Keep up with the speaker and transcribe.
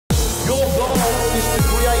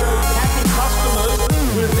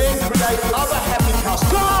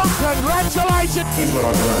competition. Here's what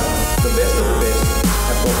I've learned. The best of the best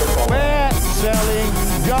have got the following. We're selling,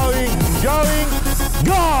 going, gone.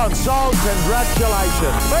 Sold,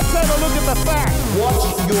 congratulations. Let's have a look at the facts.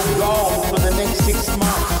 What's your goal for the next 6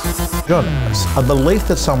 months? John, a belief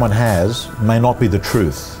that someone has may not be the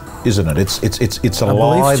truth, isn't it? It's a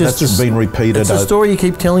lie that's been repeated. It's a story you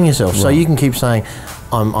keep telling yourself. Right. So you can keep saying,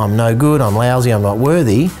 I'm no good, I'm lousy, I'm not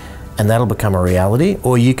worthy, and that'll become a reality.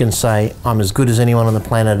 Or you can say, I'm as good as anyone on the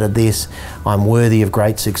planet at this, I'm worthy of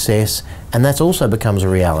great success, and that also becomes a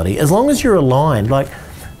reality. As long as you're aligned, like,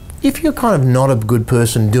 if you're kind of not a good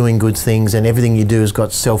person doing good things and everything you do has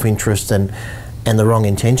got self-interest and the wrong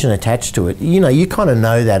intention attached to it, you kind of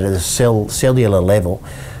know that at a cellular level.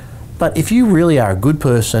 But if you really are a good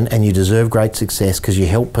person and you deserve great success because you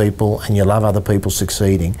help people and you love other people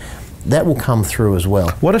succeeding, that will come through as well.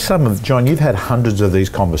 What are some of, John, you've had hundreds of these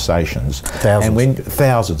conversations. Thousands.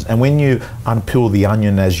 Thousands. And when you unpeel the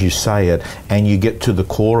onion, as you say it, and you get to the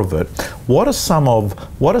core of it, what are some of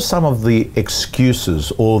the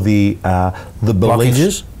excuses or the beliefs?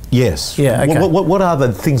 Blockages? Yes. Yeah, okay. What are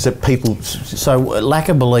the things that people... So lack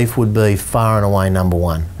of belief would be far and away number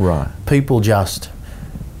one. Right. People just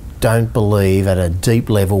don't believe at a deep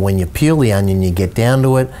level. When you peel the onion, you get down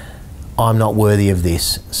to it, I'm not worthy of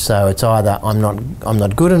this. So it's either I'm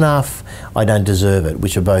not good enough, I don't deserve it,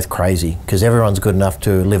 which are both crazy, because everyone's good enough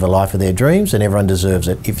to live a life of their dreams and everyone deserves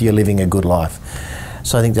it if you're living a good life.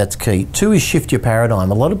 So I think that's key. Two is shift your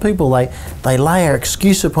paradigm. A lot of people, they layer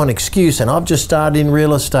excuse upon excuse, and I've just started in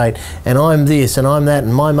real estate and I'm this and I'm that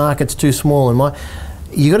and my market's too small and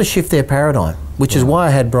you got to shift their paradigm, which is why I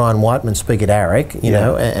had Brian Whiteman speak at AREC, you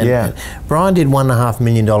know, and Brian did $1.5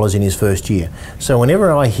 million in his first year. So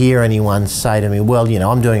whenever I hear anyone say to me, well,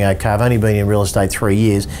 I'm doing okay, I've only been in real estate 3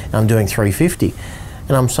 years and I'm doing 350.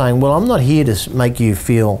 And I'm saying, well, I'm not here to make you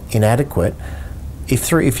feel inadequate.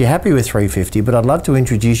 If you're happy with 350, but I'd love to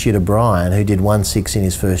introduce you to Brian, who did 1.6 in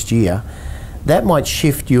his first year. That might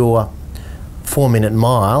shift your 4-minute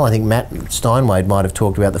mile. I think Matt Steinwade might have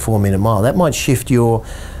talked about the 4-minute mile. That might shift your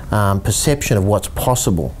perception of what's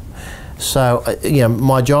possible. So,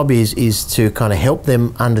 my job is to kind of help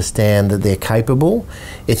them understand that they're capable.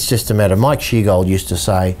 It's just a matter. Mike Sheargold used to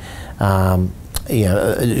say,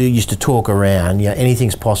 used to talk around,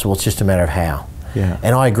 anything's possible, it's just a matter of how. Yeah.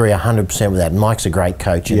 And I agree 100% with that. Mike's a great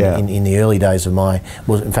coach. In the early days of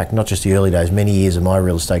in fact, not just the early days, many years of my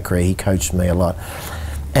real estate career, he coached me a lot.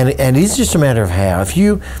 And it's just a matter of how.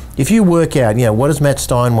 If you work out, what does Matt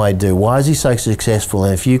Steinwade do? Why is he so successful?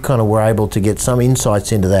 And if you kind of were able to get some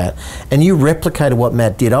insights into that, and you replicated what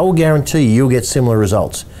Matt did, I will guarantee you'll get similar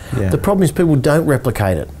results. Yeah. The problem is people don't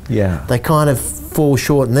replicate it. Yeah. They kind of fall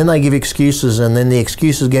short, and then they give excuses, and then the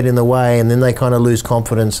excuses get in the way, and then they kind of lose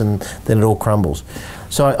confidence, and then it all crumbles.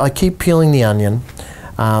 So I keep peeling the onion.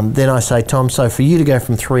 Then I say, Tom, so for you to go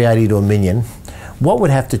from 380 to $1 million, what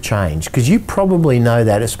would have to change? Because you probably know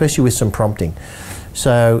that, especially with some prompting.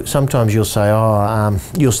 So sometimes you'll say,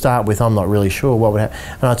 you'll start with, I'm not really sure what would happen.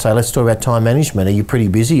 And I'd say, let's talk about time management. Are you pretty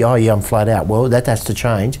busy? Oh yeah, I'm flat out. Well, that has to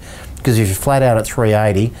change, because if you're flat out at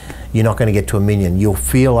 380, you're not going to get to $1 million. You'll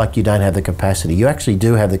feel like you don't have the capacity. You actually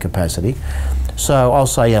do have the capacity. So I'll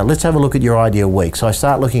say, let's have a look at your ideal week. So I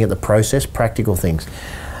start looking at the process, practical things.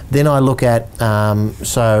 Then I look at,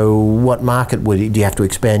 so what market do you have to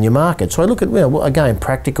expand your market? So I look at, again,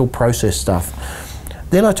 practical process stuff.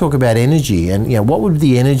 Then I talk about energy, and what would be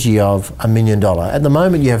the energy of $1 million? At the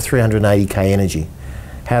moment, you have 380K energy.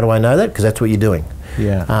 How do I know that? Because that's what you're doing.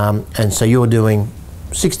 Yeah. And so you're doing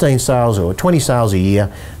 16 sales or 20 sales a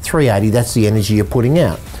year, 380, that's the energy you're putting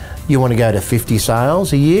out. You want to go to 50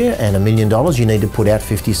 sales a year and $1 million, you need to put out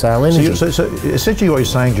 50 sale energy. So essentially what you're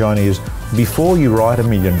saying, John, is before you write $1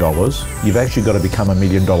 million, you've actually got to become $1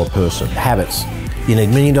 million person. Habits. You need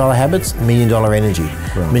 $1 million habits, $1 million energy,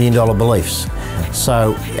 $1 million beliefs.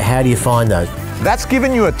 So how do you find those? That's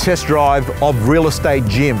given you a test drive of Real Estate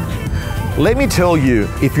Gym. Let me tell you,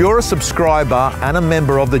 if you're a subscriber and a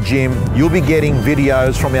member of the gym, you'll be getting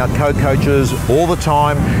videos from our co-coaches all the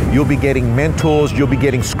time. You'll be getting mentors, you'll be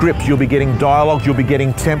getting scripts, you'll be getting dialogues, you'll be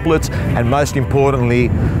getting templates, and most importantly,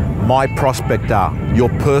 My Prospector, your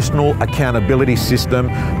personal accountability system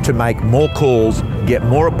to make more calls, get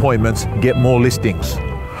more appointments, get more listings.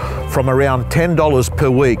 From around $10 per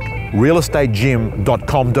week,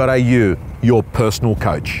 realestategym.com.au, your personal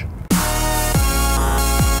coach.